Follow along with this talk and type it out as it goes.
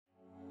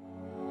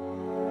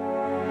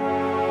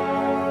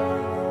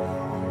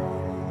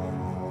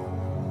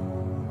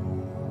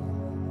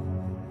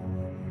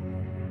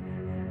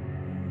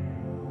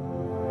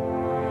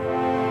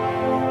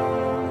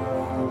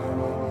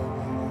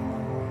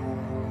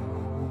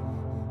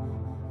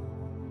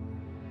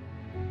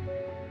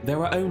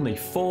There are only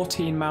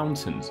 14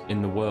 mountains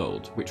in the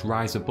world which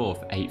rise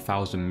above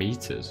 8,000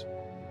 meters.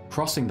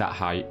 Crossing that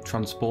height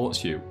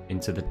transports you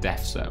into the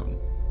death zone,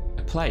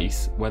 a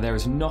place where there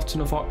is not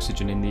enough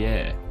oxygen in the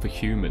air for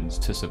humans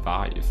to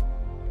survive.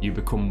 You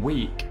become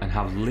weak and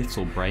have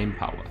little brain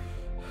power.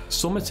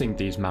 Summiting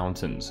these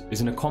mountains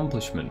is an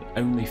accomplishment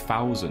only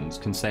thousands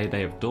can say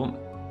they have done,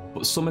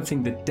 but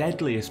summiting the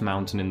deadliest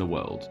mountain in the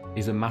world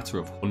is a matter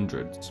of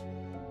hundreds.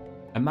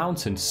 A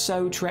mountain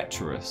so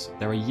treacherous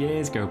there are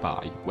years go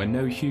by where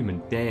no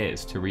human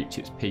dares to reach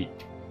its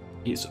peak.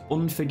 Its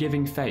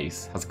unforgiving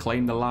face has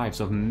claimed the lives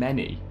of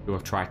many who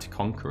have tried to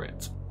conquer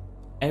it.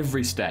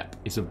 Every step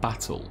is a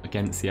battle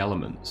against the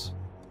elements.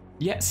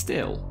 Yet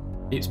still,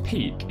 its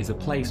peak is a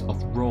place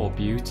of raw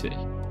beauty.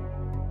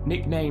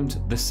 Nicknamed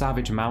the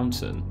Savage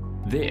Mountain,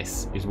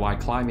 this is why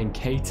climbing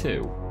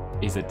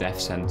K2 is a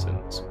death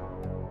sentence.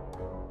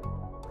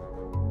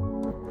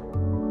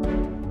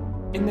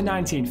 In the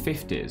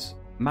 1950s,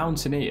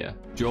 mountaineer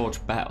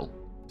George Bell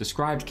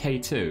described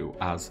K2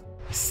 as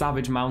a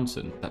savage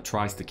mountain that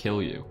tries to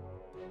kill you,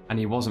 and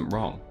he wasn't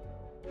wrong.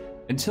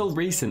 Until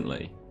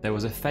recently, there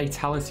was a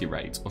fatality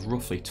rate of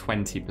roughly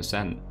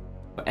 20%.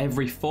 For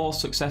every 4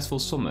 successful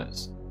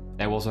summits,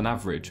 there was on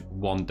average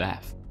 1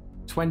 death.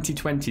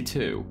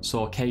 2022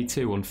 saw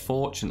K2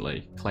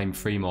 unfortunately claim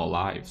 3 more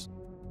lives.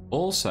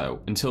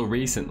 Also, until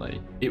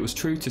recently, it was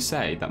true to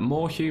say that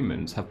more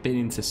humans have been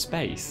into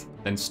space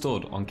than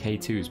stood on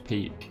K2's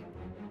peak.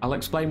 I'll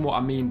explain what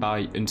I mean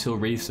by until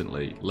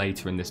recently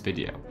later in this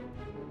video.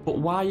 But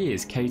why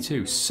is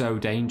K2 so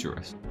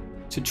dangerous?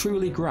 To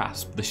truly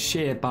grasp the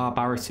sheer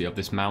barbarity of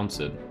this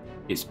mountain,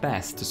 it's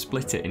best to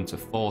split it into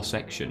 4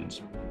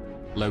 sections: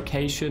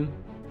 location,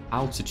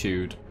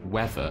 altitude,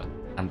 weather,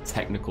 and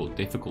technical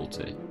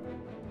difficulty.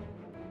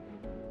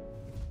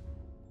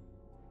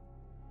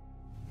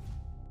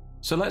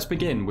 So let's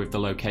begin with the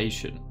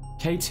location.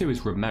 K2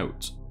 is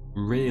remote,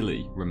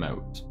 really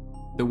remote.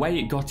 The way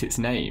it got its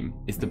name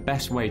is the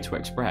best way to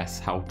express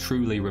how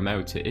truly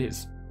remote it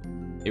is.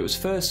 It was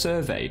first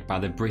surveyed by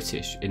the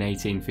British in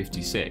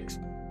 1856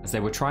 as they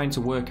were trying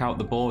to work out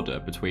the border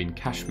between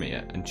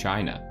Kashmir and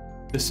China.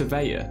 The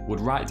surveyor would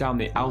write down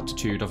the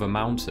altitude of a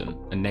mountain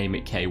and name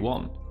it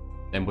K1,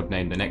 then would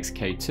name the next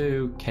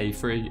K2,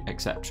 K3,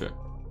 etc.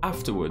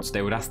 Afterwards,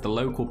 they would ask the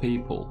local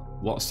people,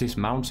 what's this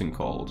mountain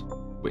called?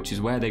 Which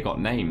is where they got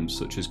names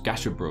such as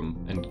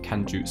Gasherbrum and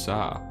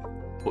Kanjutsar.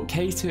 But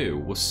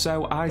K2 was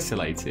so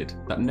isolated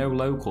that no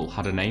local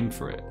had a name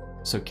for it,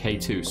 so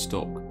K2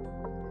 stuck.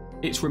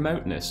 Its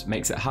remoteness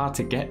makes it hard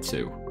to get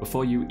to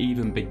before you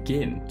even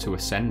begin to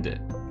ascend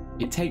it.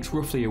 It takes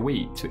roughly a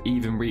week to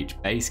even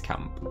reach base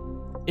camp.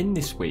 In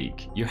this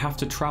week, you have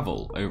to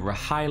travel over a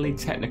highly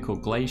technical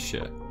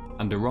glacier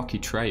and a rocky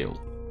trail,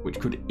 which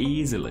could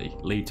easily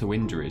lead to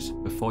injuries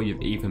before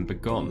you've even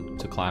begun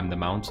to climb the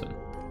mountain.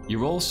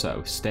 You're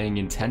also staying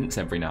in tents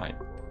every night.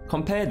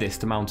 Compare this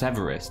to Mount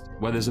Everest,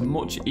 where there's a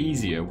much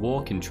easier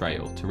walking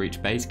trail to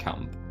reach base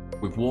camp,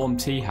 with warm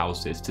tea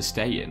houses to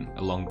stay in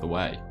along the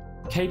way.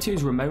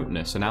 K2's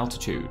remoteness and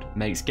altitude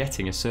makes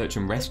getting a search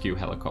and rescue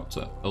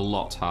helicopter a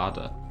lot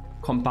harder.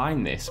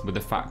 Combine this with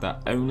the fact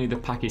that only the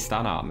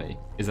Pakistan Army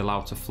is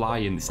allowed to fly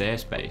in this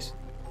airspace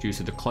due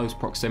to the close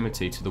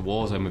proximity to the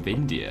war zone of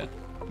India,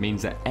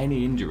 means that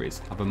any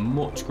injuries have a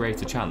much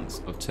greater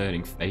chance of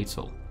turning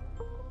fatal.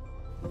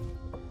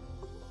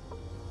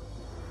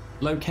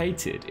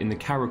 Located in the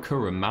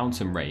Karakoram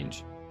mountain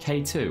range,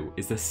 K2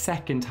 is the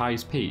second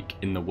highest peak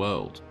in the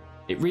world.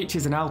 It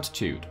reaches an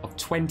altitude of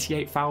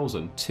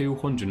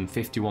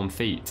 28,251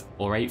 feet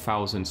or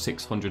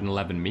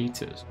 8,611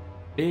 meters.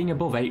 Being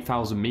above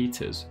 8,000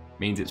 meters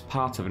means it's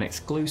part of an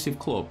exclusive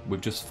club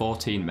with just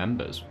 14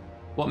 members.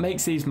 What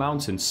makes these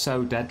mountains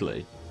so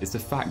deadly is the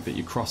fact that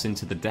you cross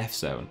into the death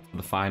zone for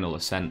the final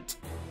ascent,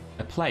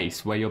 a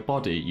place where your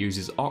body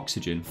uses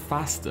oxygen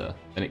faster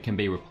than it can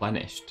be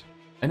replenished.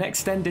 An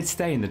extended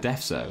stay in the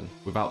death zone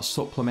without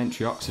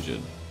supplementary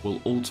oxygen will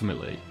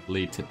ultimately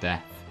lead to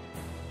death.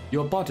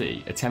 Your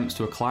body attempts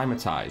to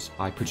acclimatise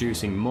by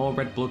producing more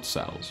red blood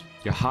cells,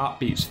 your heart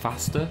beats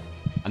faster,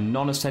 and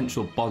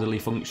non-essential bodily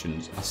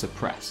functions are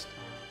suppressed,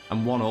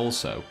 and one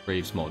also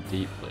breathes more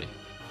deeply.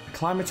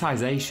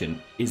 Acclimatisation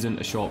isn't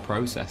a short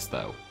process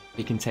though,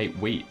 it can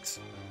take weeks.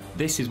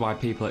 This is why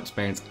people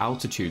experience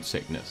altitude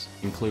sickness,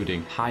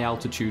 including high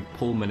altitude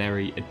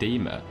pulmonary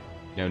edema,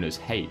 known as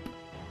HAPE,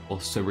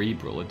 or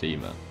cerebral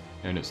edema,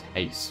 known as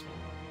HACE.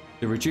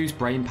 The reduced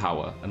brain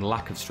power and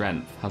lack of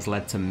strength has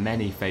led to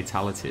many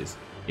fatalities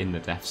in the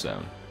death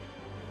zone.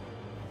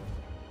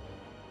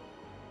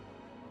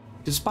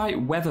 Despite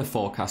weather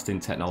forecasting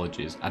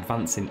technologies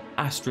advancing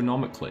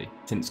astronomically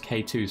since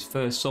K2's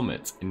first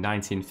summit in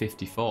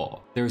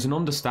 1954, there is an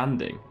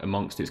understanding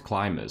amongst its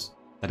climbers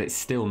that it's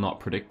still not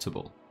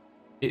predictable.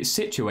 It's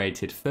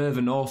situated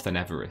further north than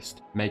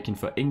Everest, making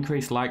for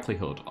increased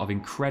likelihood of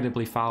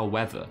incredibly foul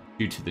weather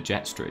due to the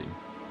jet stream.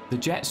 The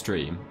jet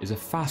stream is a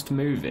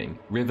fast-moving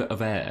river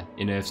of air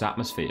in Earth's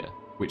atmosphere,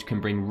 which can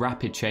bring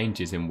rapid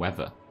changes in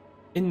weather.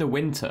 In the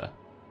winter,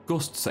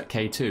 gusts at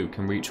K2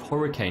 can reach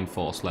hurricane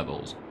force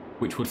levels,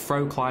 which would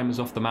throw climbers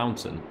off the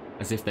mountain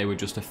as if they were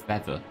just a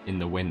feather in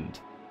the wind.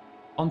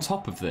 On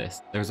top of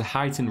this, there is a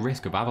heightened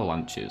risk of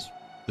avalanches,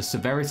 the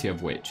severity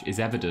of which is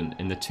evident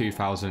in the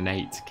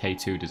 2008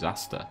 K2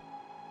 disaster.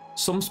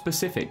 Some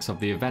specifics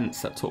of the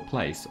events that took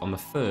place on the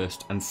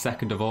 1st and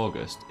 2nd of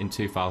August in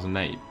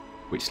 2008,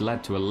 which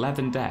led to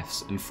 11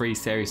 deaths and 3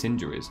 serious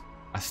injuries,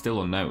 are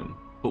still unknown.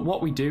 But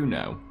what we do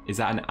know is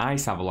that an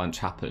ice avalanche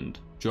happened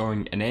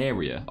during an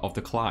area of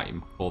the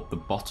climb called the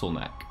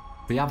Bottleneck.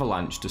 The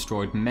avalanche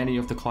destroyed many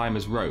of the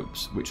climbers'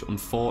 ropes, which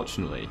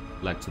unfortunately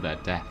led to their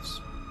deaths.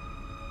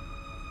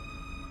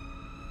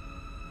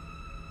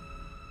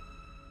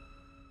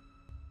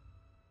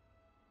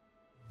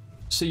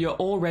 So you're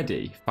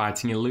already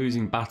fighting a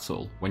losing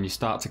battle when you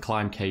start to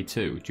climb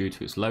K2 due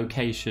to its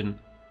location,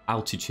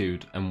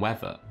 altitude and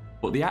weather,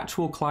 but the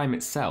actual climb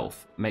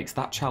itself makes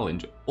that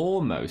challenge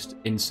almost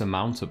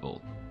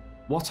insurmountable.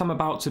 What I'm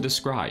about to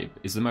describe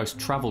is the most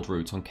travelled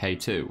route on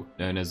K2,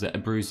 known as the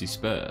Abruzzi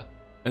Spur.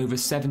 Over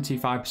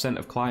 75%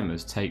 of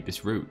climbers take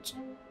this route.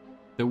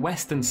 The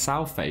west and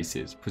south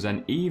faces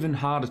present even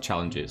harder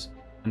challenges,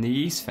 and the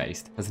east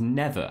face has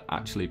never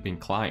actually been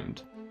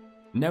climbed.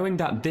 Knowing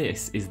that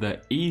this is the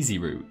easy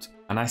route,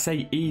 and I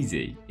say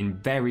easy in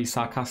very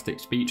sarcastic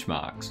speech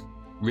marks,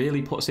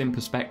 really puts in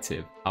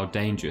perspective how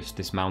dangerous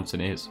this mountain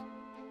is.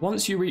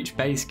 Once you reach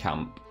base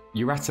camp,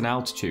 you're at an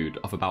altitude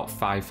of about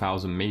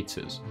 5,000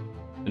 metres,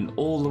 and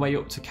all the way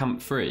up to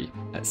Camp 3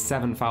 at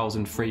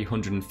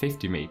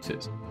 7,350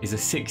 metres is a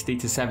 60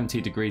 to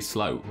 70 degree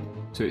slope,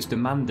 so it's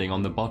demanding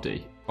on the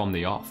body from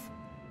the off.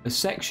 A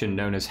section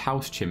known as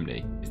House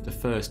Chimney is the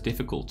first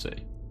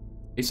difficulty.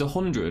 It's a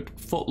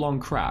 100-foot-long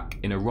crack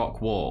in a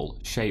rock wall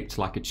shaped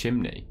like a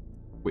chimney,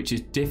 which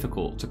is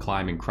difficult to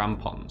climb in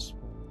crampons.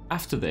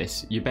 After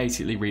this, you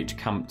basically reach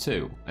Camp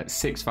 2 at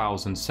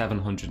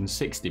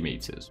 6,760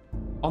 metres.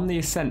 On the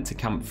ascent to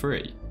Camp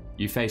 3,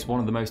 you face one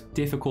of the most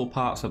difficult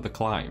parts of the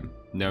climb,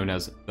 known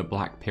as the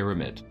Black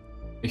Pyramid,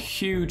 a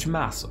huge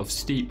mass of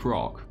steep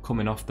rock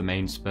coming off the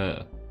main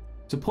spur.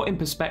 To put in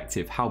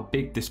perspective how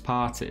big this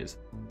part is,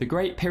 the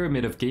Great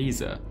Pyramid of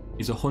Giza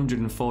is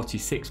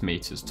 146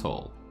 metres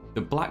tall.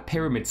 The Black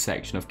Pyramid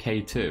section of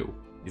K2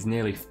 is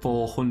nearly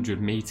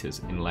 400 metres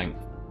in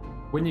length.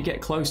 When you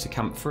get close to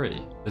Camp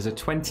 3, there's a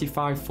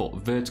 25-foot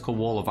vertical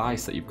wall of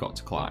ice that you've got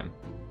to climb.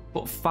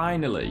 But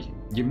finally,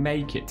 you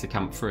make it to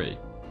Camp 3.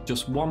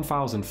 Just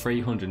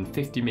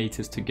 1,350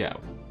 metres to go,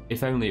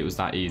 if only it was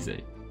that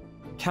easy.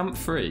 Camp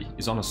 3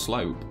 is on a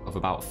slope of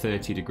about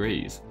 30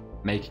 degrees,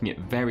 making it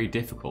very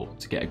difficult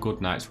to get a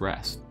good night's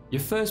rest.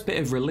 Your first bit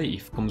of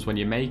relief comes when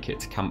you make it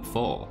to Camp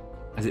 4,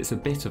 as it's a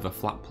bit of a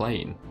flat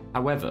plain.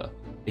 However,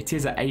 it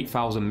is at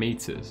 8,000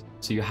 metres,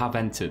 so you have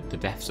entered the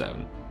death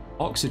zone.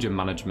 Oxygen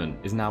management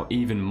is now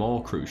even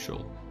more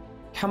crucial.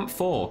 Camp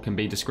 4 can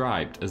be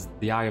described as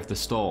the eye of the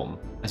storm,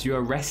 as you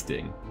are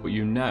resting, but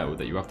you know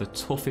that you have the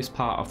toughest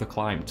part of the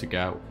climb to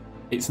go.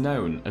 It's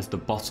known as the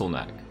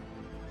Bottleneck.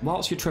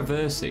 Whilst you're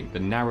traversing the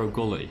narrow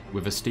gully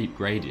with a steep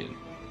gradient,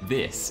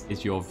 this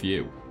is your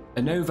view.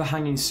 An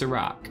overhanging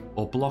serac,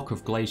 or block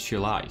of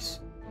glacial ice,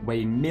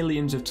 weighing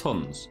millions of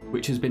tons,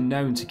 which has been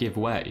known to give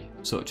way,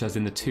 such as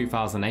in the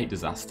 2008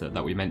 disaster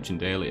that we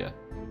mentioned earlier.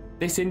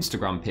 This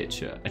Instagram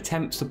picture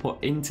attempts to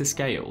put into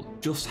scale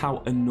just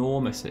how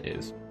enormous it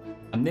is,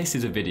 and this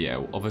is a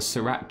video of a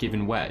serac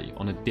giving way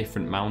on a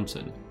different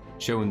mountain,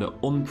 showing the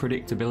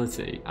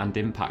unpredictability and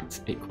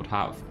impact it could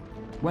have.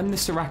 When the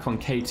serac on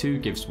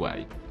K2 gives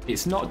way,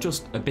 it's not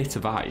just a bit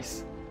of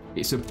ice,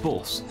 it's a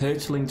bus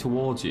hurtling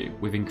towards you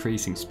with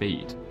increasing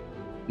speed.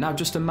 Now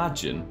just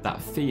imagine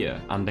that fear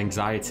and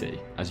anxiety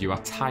as you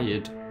are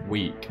tired,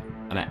 weak,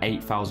 and at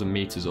 8,000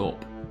 metres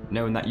up,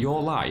 knowing that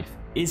your life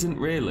isn't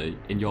really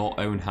in your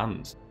own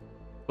hands.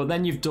 But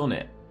then you've done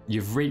it,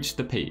 you've reached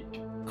the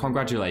peak,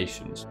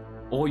 congratulations,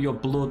 all your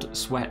blood,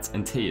 sweat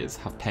and tears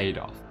have paid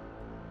off.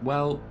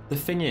 Well, the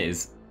thing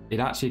is, it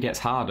actually gets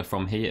harder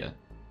from here.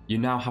 You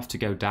now have to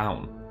go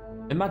down.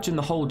 Imagine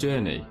the whole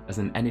journey as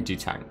an energy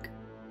tank.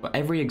 For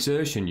every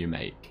exertion you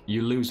make,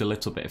 you lose a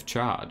little bit of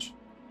charge.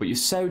 But you're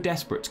so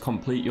desperate to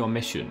complete your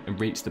mission and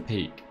reach the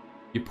peak,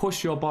 you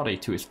push your body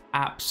to its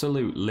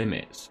absolute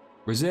limits.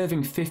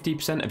 Reserving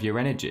 50% of your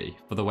energy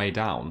for the way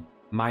down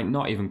might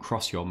not even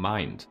cross your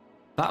mind.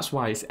 That's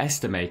why it's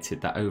estimated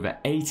that over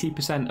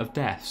 80% of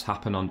deaths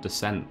happen on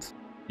descent.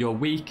 You're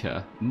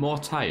weaker, more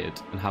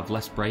tired and have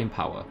less brain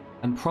power,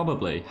 and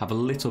probably have a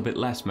little bit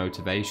less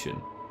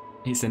motivation.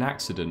 It's an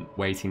accident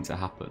waiting to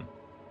happen.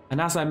 And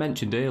as I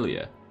mentioned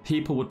earlier,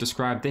 people would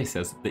describe this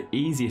as the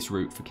easiest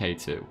route for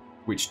K2,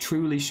 which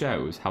truly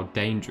shows how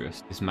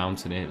dangerous this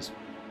mountain is.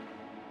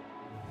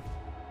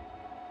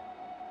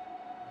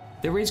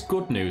 There is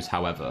good news,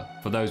 however,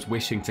 for those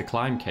wishing to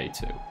climb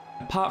K2.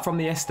 Apart from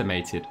the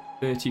estimated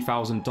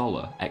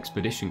 $30,000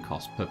 expedition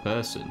cost per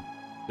person,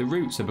 the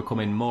routes are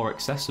becoming more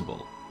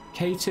accessible.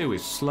 K2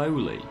 is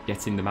slowly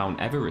getting the Mount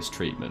Everest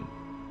treatment,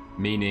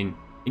 meaning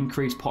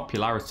increased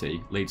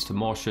popularity leads to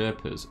more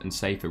Sherpas and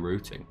safer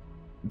routing.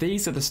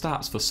 These are the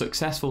stats for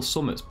successful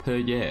summits per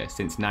year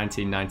since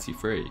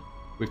 1993,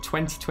 with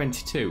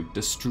 2022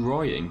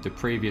 destroying the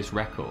previous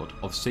record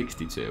of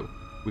 62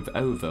 with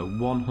over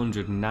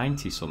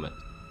 190 summits.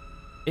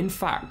 In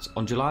fact,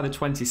 on July the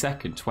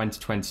 22nd,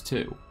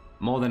 2022,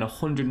 more than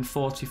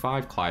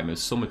 145 climbers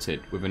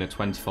summited within a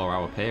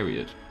 24-hour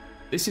period.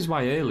 This is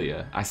why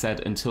earlier I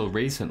said until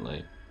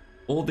recently,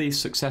 all these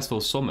successful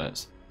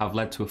summits have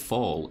led to a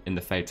fall in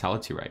the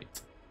fatality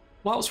rate.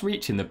 Whilst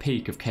reaching the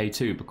peak of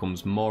K2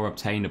 becomes more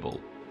obtainable,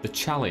 the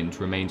challenge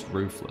remains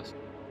ruthless.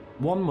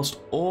 One must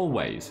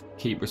always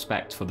keep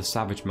respect for the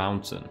savage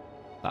mountain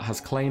that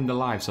has claimed the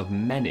lives of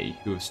many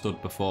who have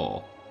stood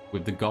before,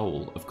 with the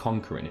goal of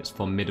conquering its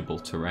formidable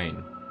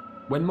terrain.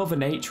 When Mother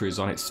Nature is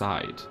on its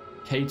side,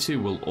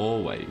 K2 will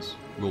always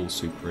rule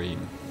supreme.